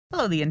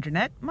Hello the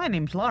internet, my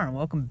name's Laura and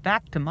welcome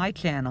back to my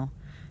channel.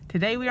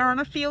 Today we are on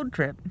a field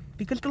trip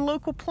because the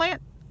local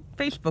plant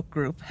Facebook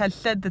group has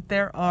said that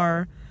there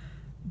are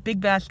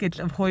big baskets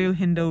of hoya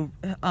compacta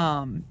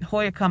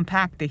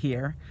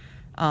here,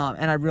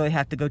 and I really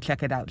have to go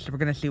check it out, so we're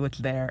going to see what's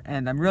there,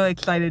 and I'm really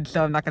excited,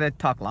 so I'm not going to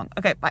talk long.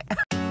 Okay, bye.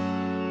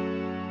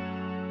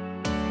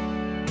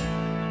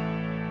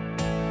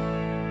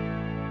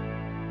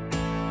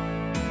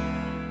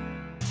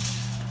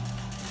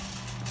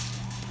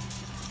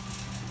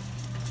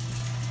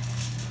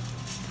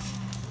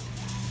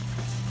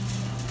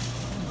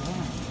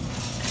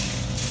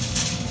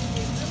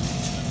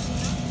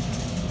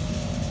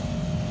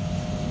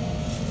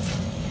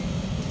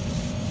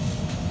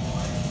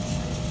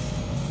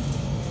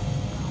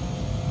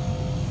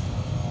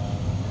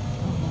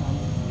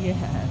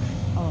 Yeah.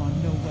 Oh,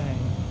 no way.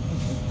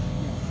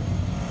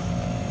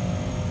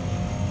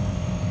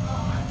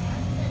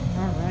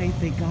 Alright,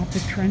 they got the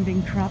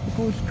Trending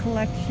Tropicals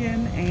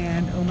collection,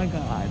 and oh my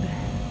god.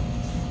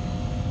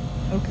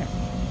 Okay,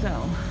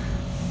 so,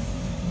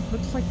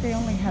 looks like they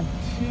only have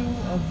 2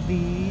 of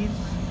these.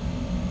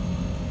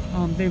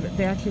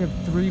 They actually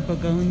have 3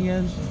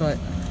 begonias, but...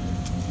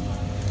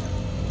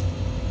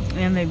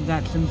 And they've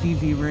got some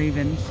ZZ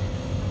Ravens.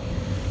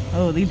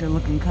 Oh, these are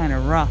looking kind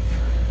of rough.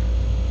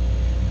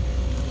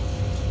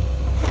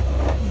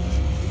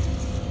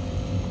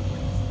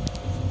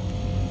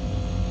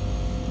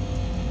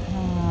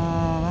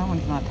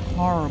 Not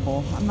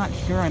horrible. I'm not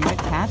sure. I might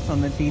pass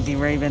on the ZZ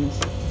Ravens.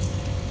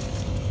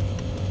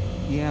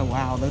 Yeah,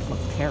 wow, those look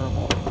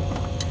terrible.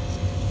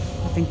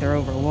 I think they're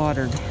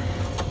overwatered.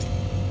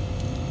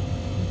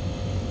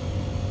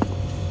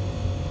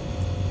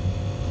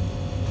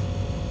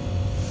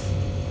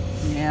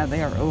 Yeah,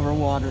 they are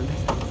overwatered.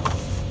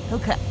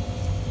 Okay.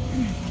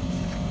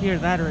 Either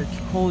that or it's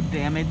cold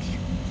damage.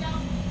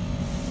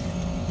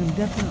 I'm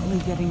definitely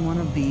getting one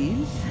of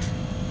these.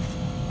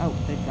 Oh,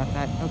 they've got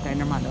that. Okay,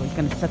 never mind. I was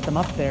going to set them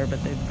up there,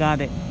 but they've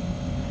got it.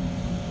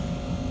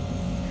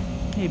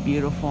 Hey,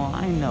 beautiful.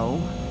 I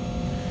know.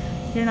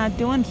 You're not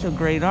doing so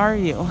great, are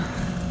you?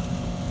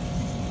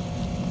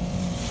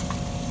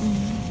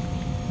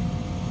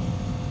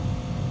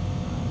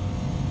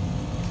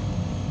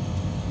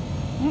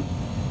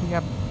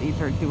 Yep, these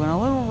are doing a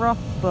little rough,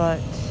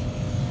 but...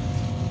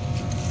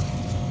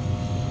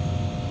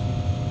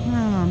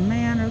 Oh,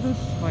 man, are those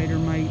spider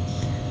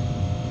mites?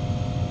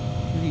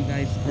 What do you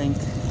guys think?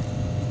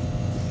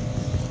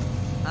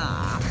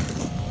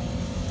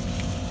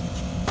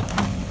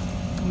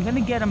 I'm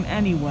gonna get them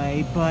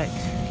anyway, but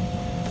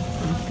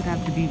I'm just gonna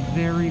have to be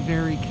very,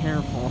 very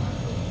careful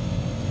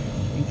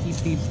and keep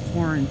these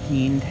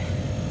quarantined.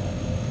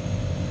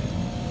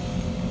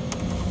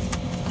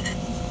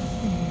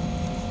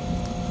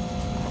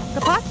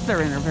 The pots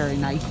they're in are very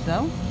nice,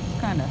 though.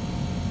 Kind of.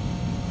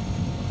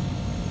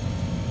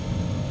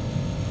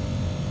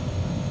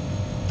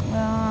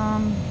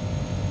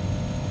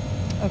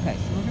 Okay,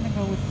 so we're gonna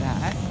go with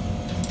that.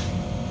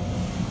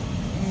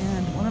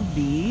 And one of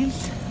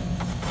these,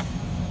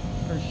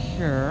 for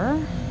sure.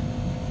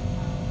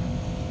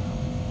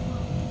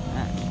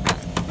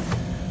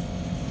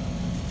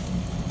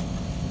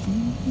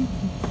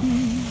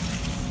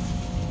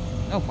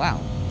 Oh, wow.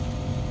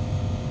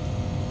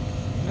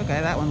 Okay,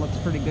 that one looks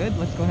pretty good.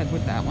 Let's go ahead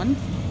with that one.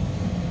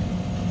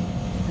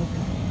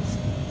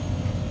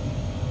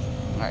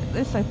 Alright,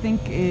 this I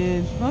think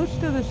is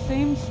most of the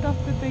same stuff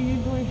that they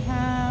usually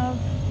have.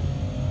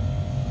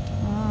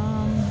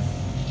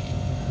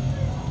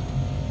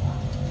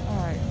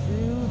 Alright,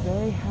 do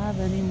they have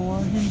any more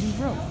Hindi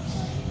ropes?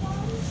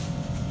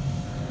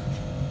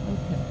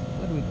 Okay,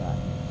 what do we got?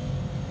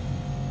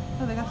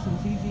 Oh, they got some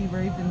ZZ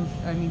Ravens,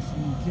 I mean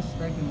some just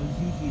regular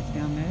ZZs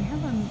down there. They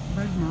have a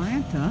red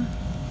Maranta.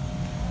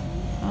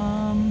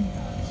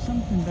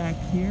 Something back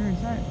here,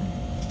 is that...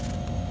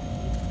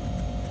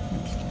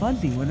 It's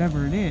fuzzy,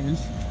 whatever it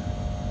is.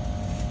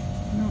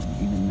 I don't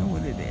even know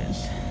what it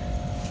is.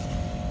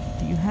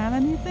 Do you have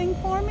anything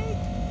for me?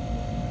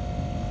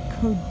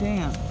 Code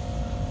damp. I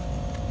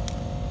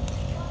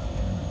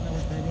don't know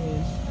what that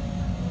is.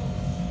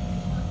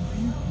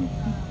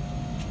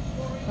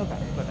 Okay,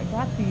 but I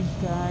got these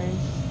guys.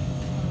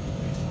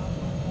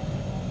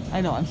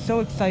 I know, I'm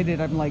so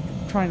excited. I'm like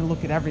trying to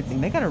look at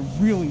everything. They got a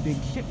really big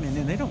shipment,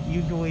 and they don't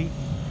usually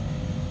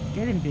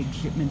get in big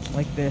shipments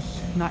like this.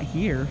 Not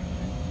here.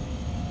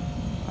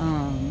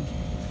 Oh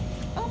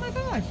my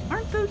gosh,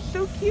 aren't those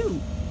so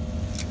cute?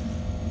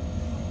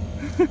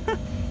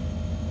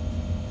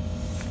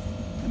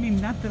 I mean,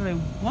 not that I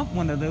want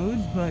one of those,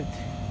 but...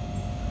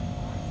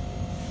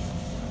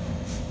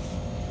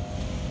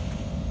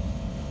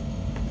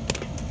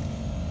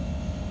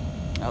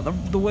 Oh,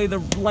 the way the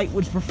light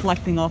was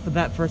reflecting off of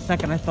that for a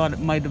second, I thought it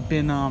might have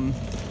been a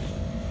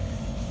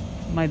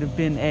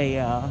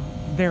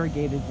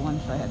variegated one,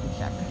 so I had to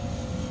check.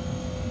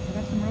 I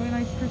got some really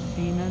nice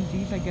Christinas.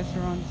 These, I guess,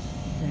 are on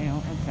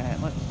sale. Okay,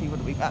 let's see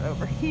what we got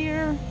over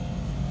here.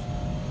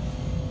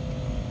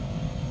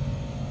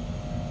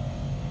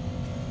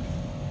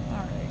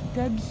 Alright,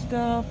 dead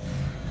stuff.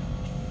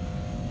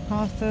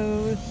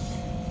 pothos,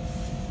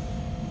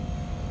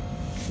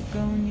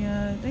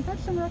 begonia. They got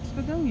some Rex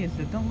begonias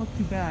that don't look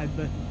too bad,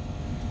 but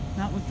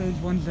not with those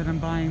ones that I'm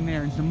buying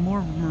there. Some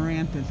more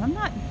marantas.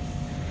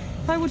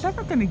 If I was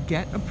ever going to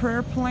get a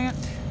prayer plant,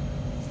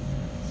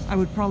 I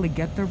would probably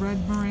get the red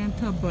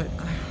maranta, but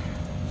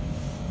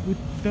with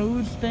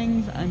those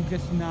things, I'm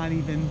just not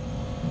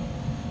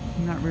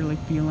really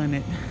feeling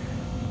it.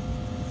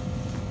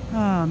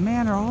 Oh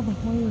man, are all the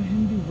Hoya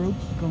Hindu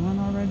ropes gone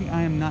already?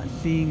 I am not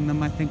seeing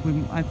them. I think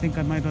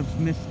I might have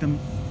missed them.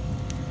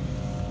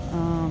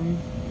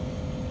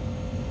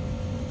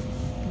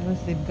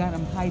 Unless they've got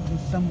them hiding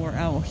somewhere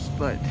else,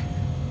 but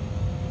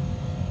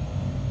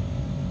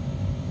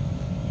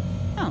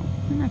oh,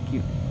 isn't that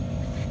cute?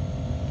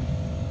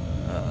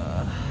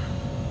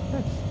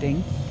 That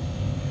stinks.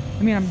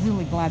 I mean, I'm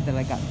really glad that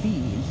I got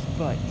these,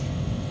 but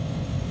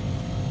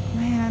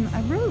man,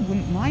 I really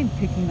wouldn't mind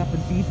picking up a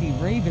ZZ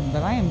Raven,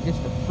 but I am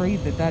just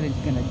afraid that that is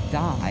gonna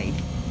die.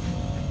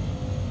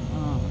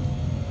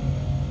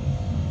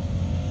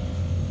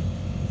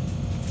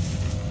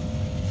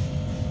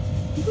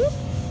 Because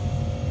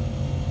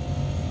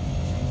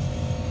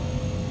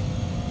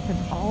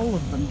all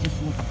of them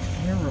just look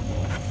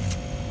terrible.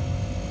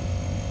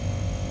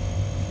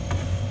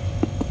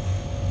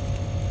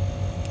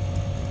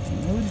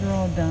 And those are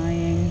all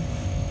dying.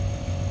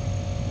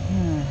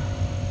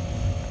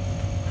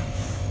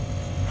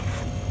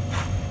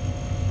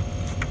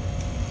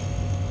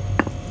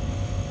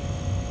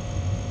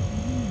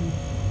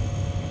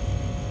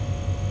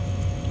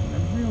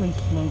 They're really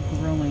slow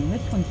growing.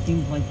 This one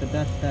seems like the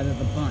best out of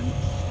the bunch.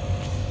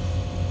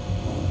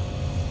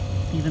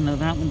 Even though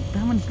that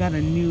one's got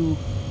a new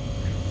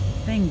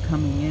thing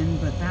coming in,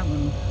 but that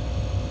one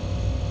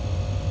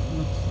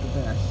looks the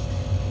best.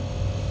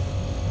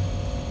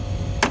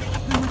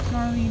 How much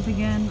are these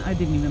again? I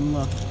didn't even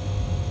look.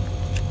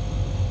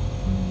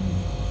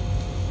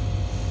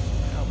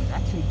 Oh, it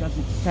actually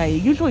doesn't say.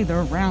 Usually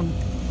they're around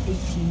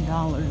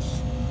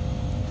 $18.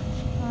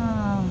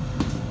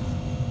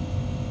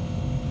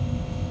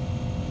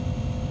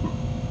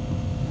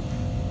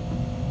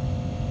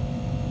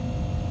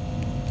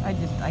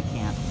 I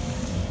can't.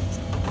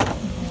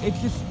 It's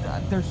just,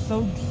 they're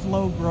so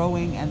slow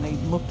growing and they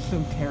look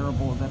so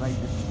terrible that I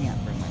just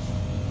can't bring myself.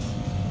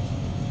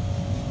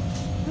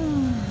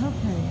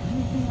 Okay,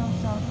 anything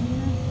else out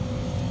here?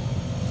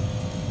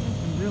 There's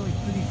some really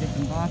pretty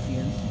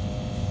Dickenbockias.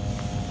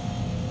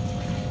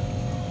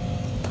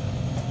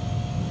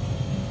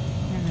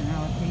 And an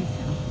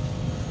alopecia.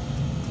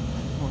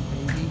 Poor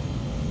baby.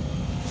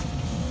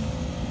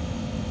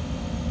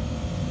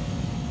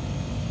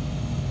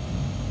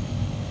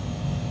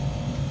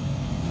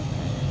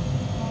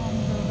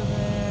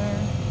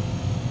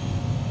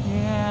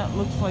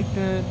 Looks like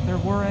there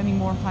were any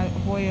more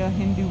Hoya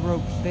Hindu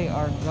ropes. They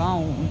are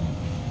gone.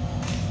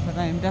 But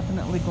I am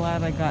definitely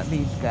glad I got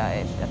these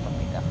guys.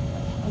 Definitely.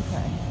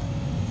 Okay.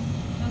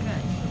 Okay,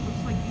 so it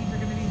looks like these are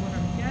going to be what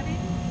I'm getting.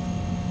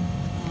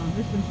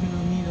 This one's going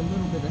to need a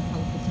little bit of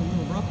help. It's a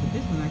little rough, but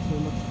this one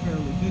actually looks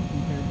fairly good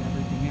compared to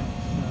everything else.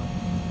 So,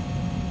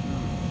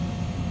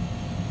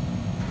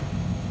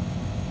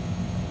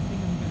 I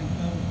think I'm going to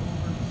go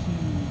over to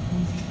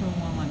Home Depot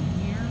while I'm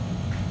here,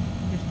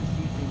 just to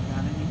see if they've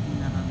got anything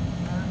that I'm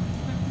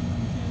expecting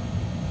them to.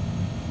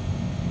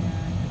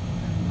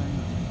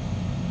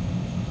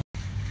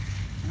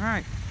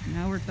 Alright,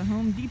 now we're at the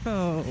Home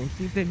Depot.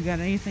 See if they've got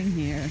anything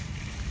here.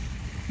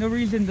 No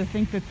reason to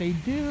think that they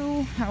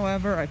do.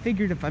 However, I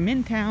figured if I'm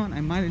in town,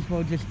 I might as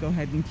well just go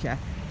ahead and check.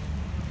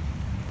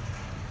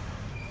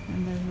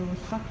 And there's little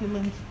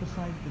succulents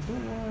beside the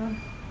door.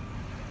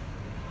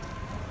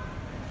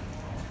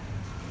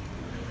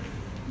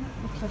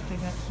 Looks like they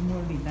got some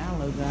more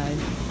Mallow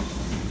guys.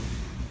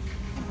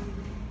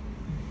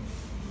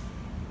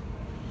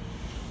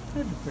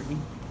 Those are pretty.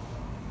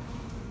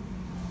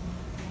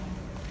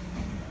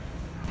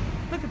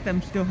 Look at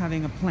them still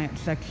having a plant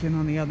section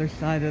on the other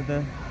side of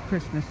the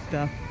Christmas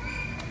stuff.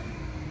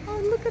 Oh,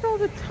 look at all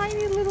the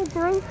tiny little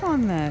growth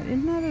on that.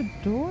 Isn't that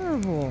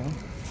adorable?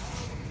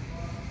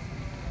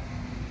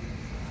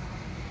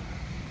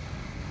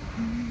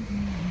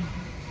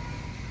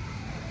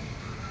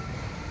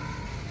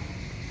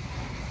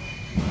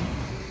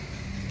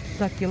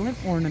 Succulent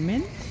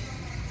ornament.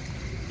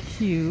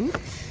 Cute.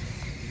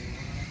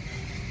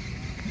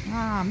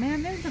 Ah,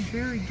 man, there's a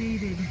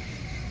variegated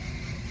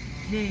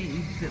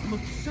jade that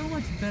looks so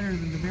much better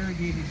than the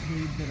variegated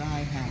jade that I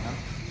have.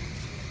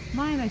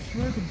 Mine, I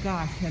swear to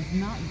gosh, has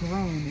not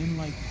grown in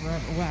like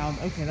forever. Wow,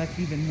 okay, that's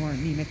even more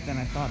anemic than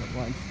I thought it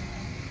was.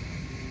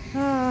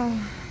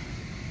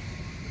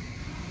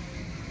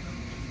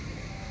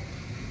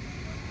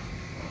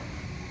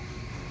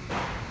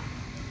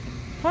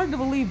 Hard to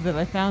believe that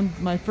I found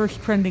my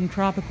first trending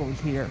tropicals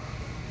here,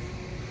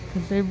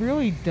 because they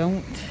really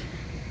don't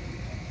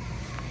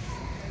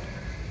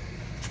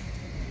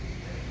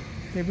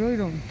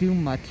do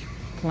much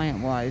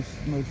plant-wise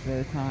most of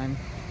the time.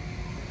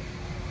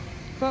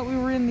 But we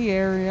were in the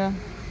area,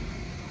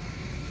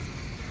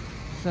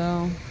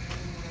 so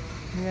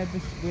We had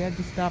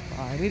to stop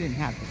by. We didn't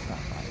have to stop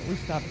by. We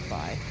stopped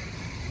by.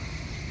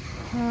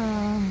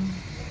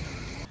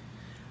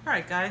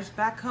 Alright guys,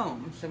 back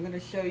home. So I'm going to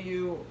show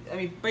you, I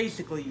mean,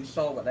 basically you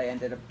saw what I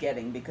ended up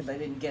getting because I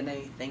didn't get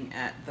anything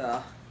at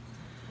the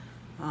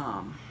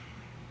Home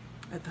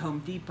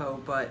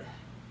Depot, but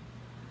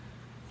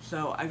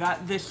so I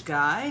got this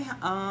guy.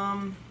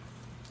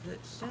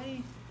 Let's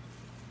say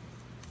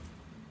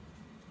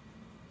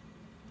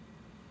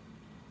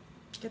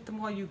get them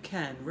while you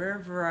can. Rare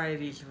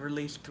varieties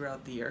released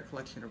throughout the year. A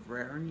collection of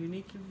rare and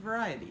unique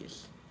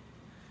varieties.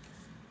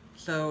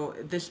 So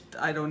this,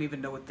 I don't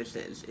even know what this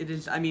is. It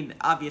is, I mean,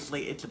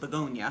 obviously it's a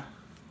begonia.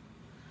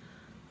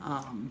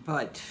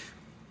 But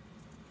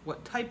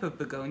what type of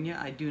begonia,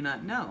 I do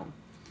not know.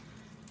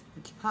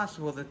 It's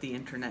possible that the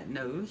internet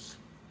knows.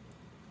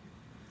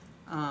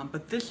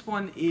 But this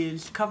one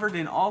is covered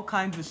in all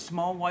kinds of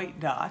small white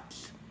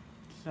dots.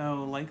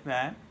 So, like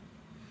that.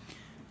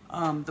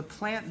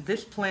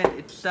 This plant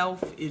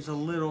itself is a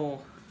lot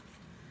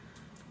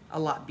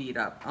beat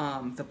up.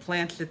 The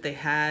plants that they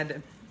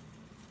had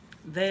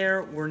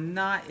there were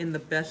not in the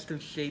best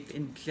of shape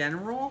in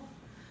general.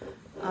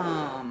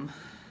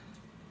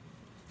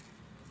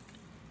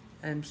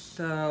 And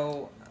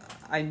so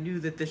I knew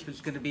that this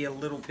was going to be a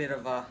little bit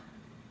of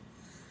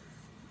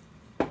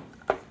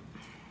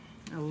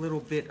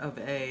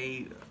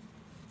a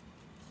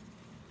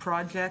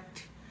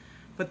project.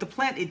 But the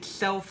plant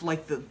itself,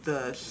 like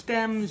the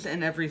stems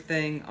and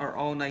everything, are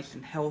all nice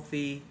and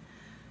healthy.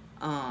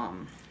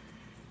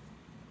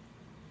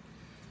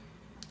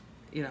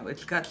 You know,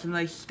 it's got some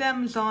nice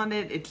stems on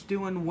it. It's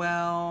doing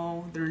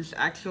well. There's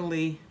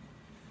actually,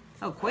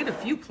 quite a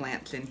few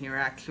plants in here,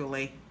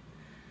 actually.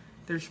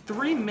 There's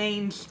 3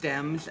 main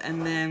stems,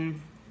 and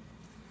then,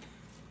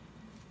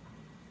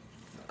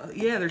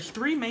 there's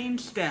 3 main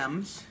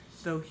stems.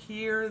 So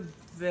here,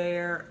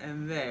 there,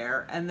 and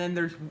there. And then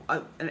there's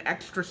an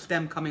extra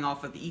stem coming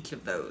off of each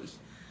of those.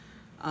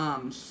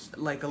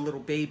 Like a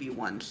little baby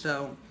one.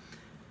 So,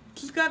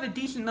 it's got a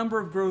decent number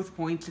of growth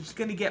points. It's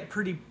going to get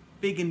pretty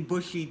big and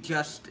bushy,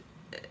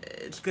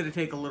 it's going to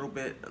take a little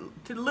bit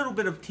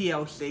of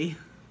TLC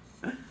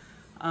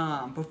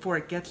before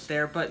it gets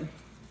there, but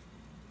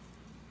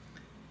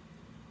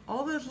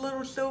all those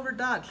little silver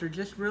dots are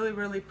just really,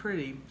 really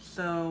pretty.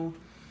 So,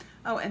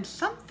 and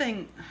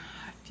something,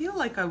 I feel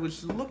like I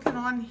was looking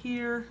on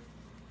here,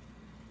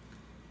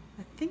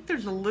 I think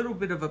there's a little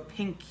bit of a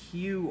pink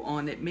hue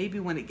on it, maybe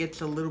when it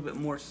gets a little bit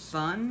more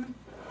sun.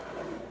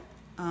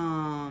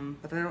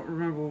 But I don't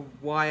remember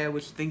why I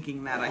was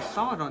thinking that. I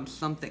saw it on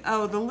something.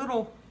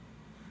 Oh,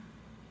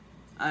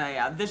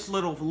 yeah, this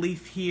little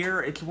leaf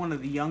here, it's one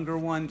of the younger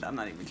ones. I'm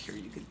not even sure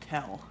you could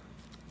tell.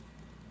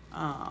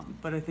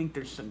 But I think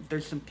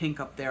there's some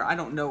pink up there. I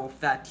don't know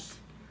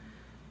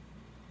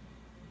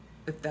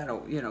if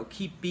that'll, you know,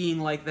 keep being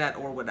like that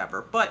or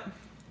whatever. But,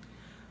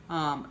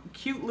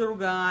 cute little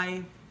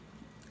guy,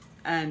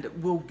 and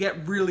will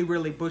get really,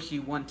 really bushy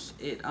once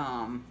it,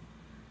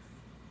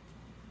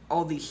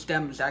 all these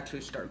stems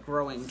actually start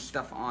growing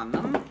stuff on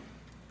them.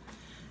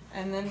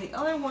 And then the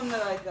other one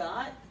that I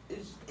got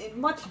is in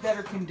much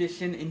better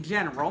condition in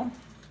general.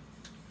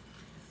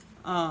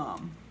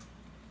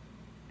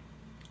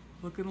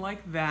 Looking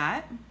like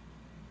that.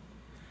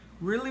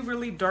 Really,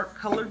 really dark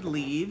colored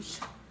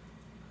leaves.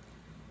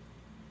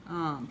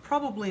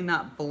 Probably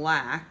not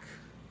black.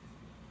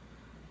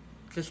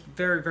 Just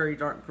very, very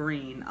dark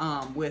green.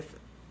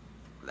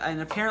 And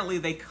apparently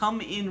they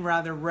come in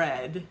rather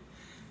red.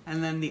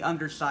 And then the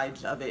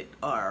undersides of it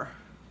are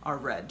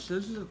red. So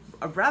this is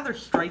a rather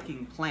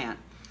striking plant.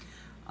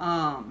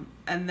 And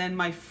then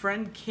my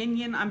friend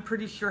Kenyon, I'm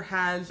pretty sure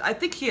I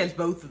think she has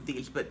both of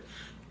these, but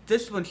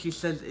this one she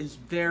says is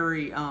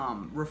very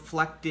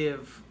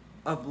reflective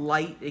of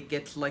light. It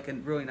gets like a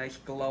really nice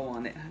glow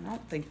on it. I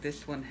don't think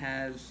this one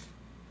has,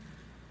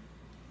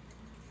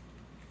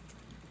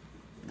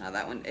 no,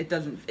 that one, it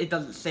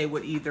doesn't say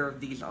what either of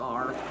these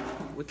are,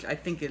 which I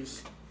think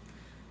is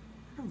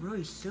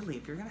really silly.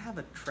 If you're gonna have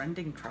a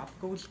trending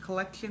tropicals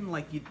collection,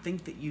 like, you'd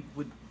think that you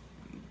would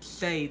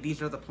say these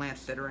are the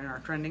plants that are in our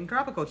trending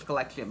tropicals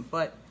collection.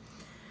 But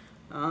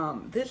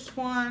this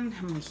one,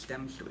 how many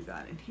stems do we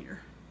got in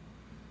here?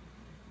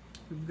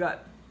 We've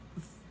got,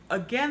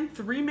 again,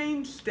 3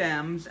 main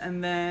stems,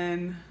 and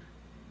then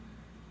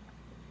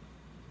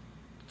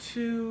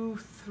 2,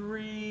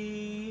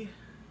 3,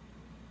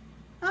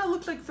 it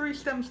looks like 3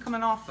 stems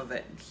coming off of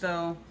it.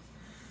 So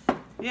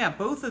yeah,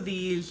 both of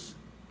these,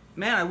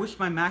 man, I wish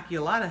my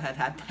Maculata had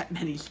that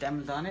many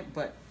stems on it,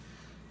 but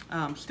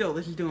still,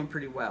 this is doing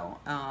pretty well.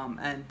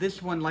 And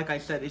this one, like I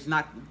said,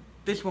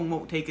 this one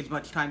won't take as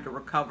much time to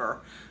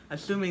recover.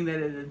 Assuming that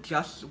it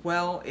adjusts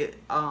well,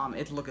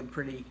 it's looking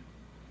pretty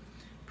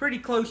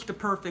close to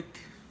perfect.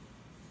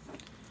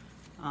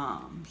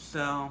 And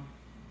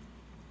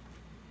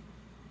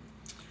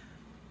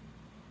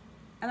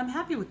I'm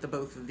happy with the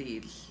both of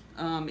these.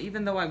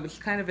 Even though I was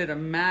kind of at a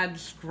mad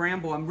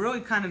scramble, I'm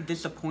really kind of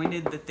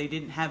disappointed that they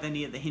didn't have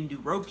any of the Hindu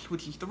ropes,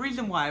 which is the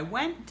reason why I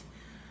went.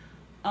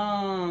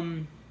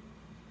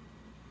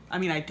 I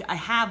mean, I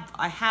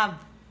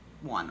have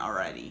one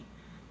already.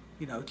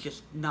 You know,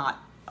 just not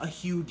a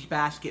huge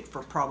basket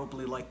for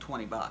probably like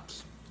 20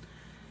 bucks.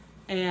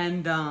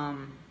 And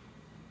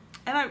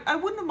I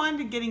wouldn't have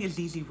minded getting a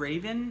ZZ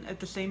Raven at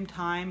the same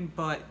time,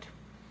 but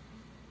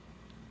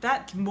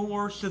that's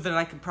more so that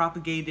I can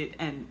propagate it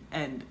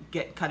and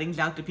get cuttings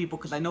out to people,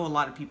 because I know a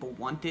lot of people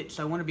want it,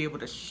 so I want to be able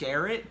to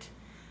share it.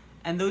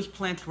 And those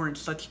plants were in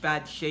such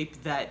bad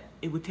shape that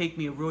it would take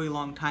me a really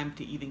long time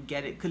to even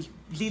get it, because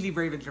ZZ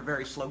Ravens are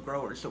very slow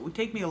growers, so it would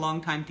take me a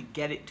long time to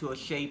get it to a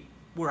shape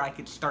where I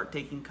could start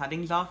taking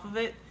cuttings off of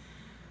it.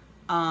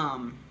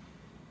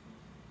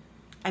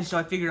 And so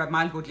I figured I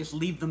might as well just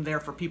leave them there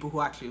for people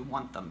who actually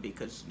want them,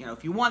 because, you know,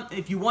 if you want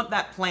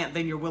that plant,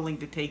 then you're willing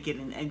to take it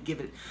and give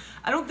it.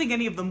 I don't think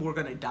any of them were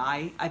gonna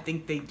die. I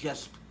think they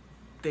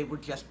were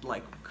just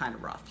like kind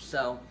of rough.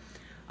 So,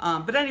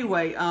 but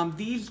anyway,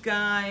 these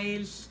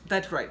guys,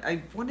 that's right.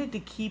 I wanted to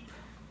keep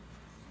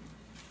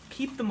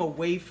them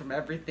away from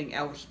everything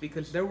else,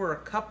 because there were a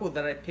couple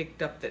that I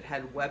picked up that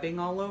had webbing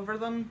all over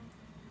them.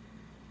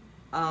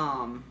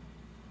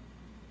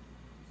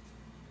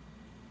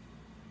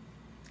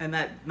 And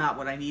that's not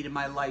what I need in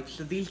my life.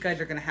 So these guys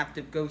are going to have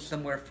to go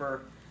somewhere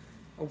for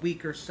a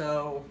week or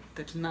so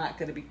that's not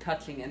going to be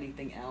touching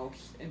anything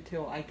else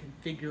until I can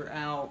figure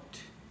out...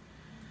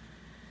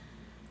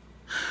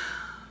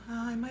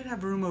 I might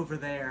have room over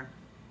there.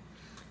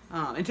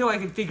 Until I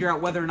can figure out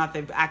whether or not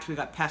they've actually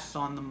got pests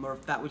on them, or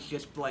if that was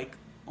just like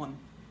on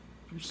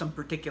some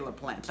particular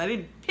plants. I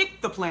didn't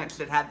pick the plants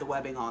that had the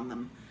webbing on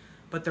them,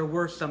 but there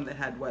were some that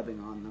had webbing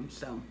on them,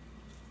 so...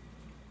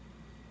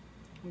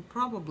 we'll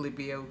probably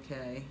be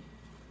okay.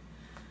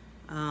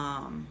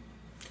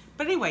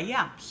 But anyway,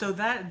 yeah, so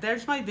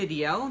there's my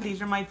video.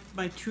 These are my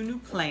two new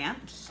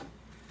plants.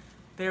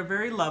 They're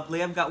very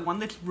lovely. I've got one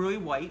that's really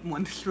white and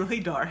one that's really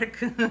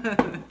dark.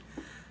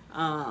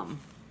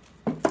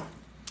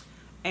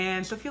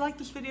 And so if you like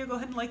this video, go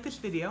ahead and like this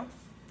video.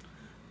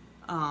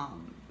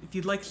 If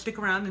you'd like to stick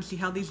around and see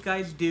how these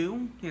guys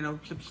do, you know,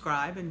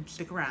 subscribe and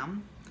stick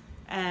around.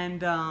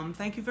 And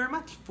thank you very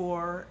much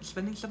for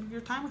spending some of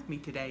your time with me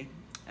today.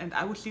 And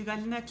I will see you guys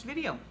in the next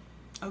video.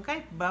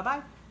 Okay,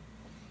 bye-bye.